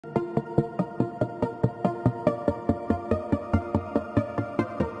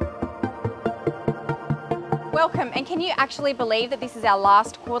Welcome, and can you actually believe that this is our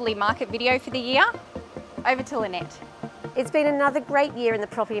last quarterly market video for the year? Over to Lynette. It's been another great year in the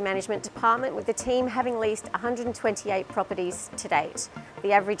property management department, with the team having leased 128 properties to date.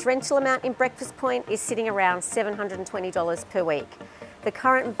 The average rental amount in Breakfast Point is sitting around $720 per week. The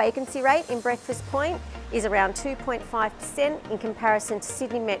current vacancy rate in Breakfast Point is around 2.5% in comparison to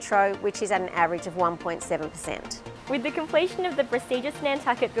Sydney Metro, which is at an average of 1.7%. With the completion of the prestigious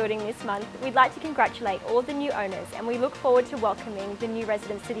Nantucket building this month, we'd like to congratulate all the new owners, and we look forward to welcoming the new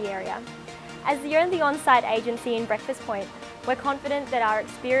residents to the area. As the only on-site agency in Breakfast Point, we're confident that our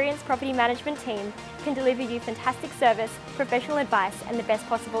experienced property management team can deliver you fantastic service, professional advice and the best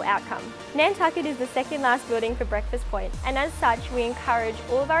possible outcome. Nantucket is the second last building for Breakfast Point, and as such we encourage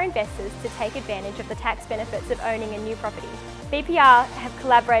all of our investors to take advantage of the tax benefits of owning a new property. BPR have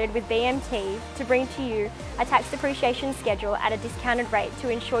collaborated with BMT to bring to you a tax depreciation schedule at a discounted rate to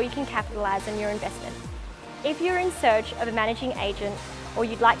ensure you can capitalise on your investment. If you're in search of a managing agent, or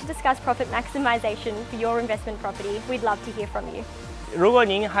you'd like to discuss profit maximisation for your investment property, we'd love to hear from you. 如果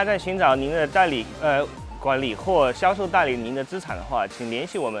您还在寻找您的代理管理或销售代理您的资产的话，请联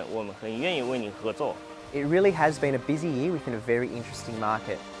系我们，我们很愿意为您合作。 It really has been a busy year within a very interesting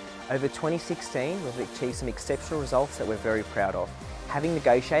market. Over 2016, we've achieved some exceptional results that we're very proud of, having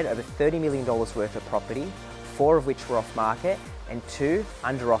negotiated over $30 million worth of property, 4 of which were off market and 2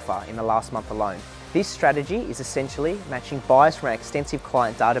 under offer in the last month alone. This strategy is essentially matching buyers from our extensive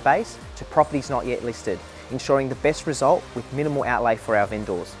client database to properties not yet listed, ensuring the best result with minimal outlay for our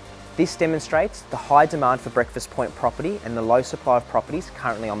vendors. This demonstrates the high demand for Breakfast Point property and the low supply of properties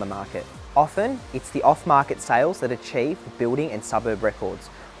currently on the market. Often, it's the off-market sales that achieve the building and suburb records,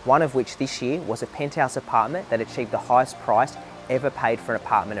 one of which this year was a penthouse apartment that achieved the highest price ever paid for an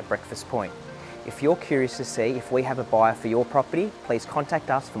apartment at Breakfast Point. If you're curious to see if we have a buyer for your property, please contact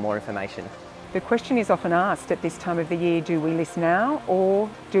us for more information. The question is often asked at this time of the year, do we list now or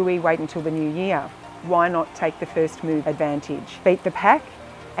do we wait until the new year? Why not take the first move advantage? Beat the pack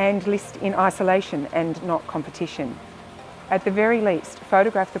and list in isolation and not competition. At the very least,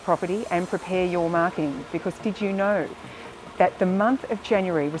 photograph the property and prepare your marketing, because did you know that the month of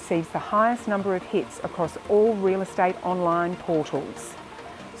January receives the highest number of hits across all real estate online portals?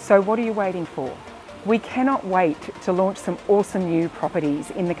 So what are you waiting for? We cannot wait to launch some awesome new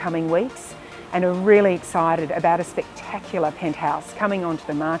properties in the coming weeks, and are really excited about a spectacular penthouse coming onto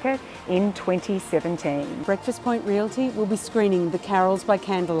the market in 2017. Breakfast Point Realty will be screening the Carols by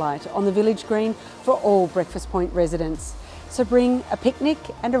Candlelight on the Village Green for all Breakfast Point residents. So bring a picnic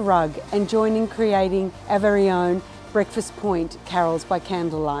and a rug and join in creating our very own Breakfast Point Carols by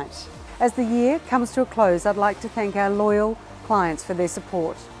Candlelight. As the year comes to a close, I'd like to thank our loyal clients for their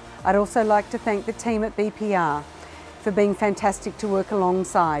support. I'd also like to thank the team at BPR for being fantastic to work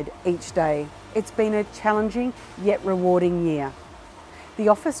alongside each day. It's been a challenging yet rewarding year. The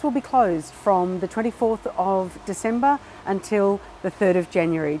office will be closed from the 24th of December until the 3rd of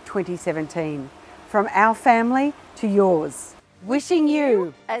January 2017. From our family to yours. Wishing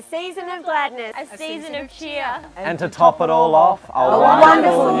you A season of gladness, A season of cheer, And to top it all off, a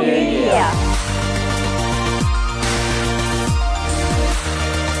wonderful new year.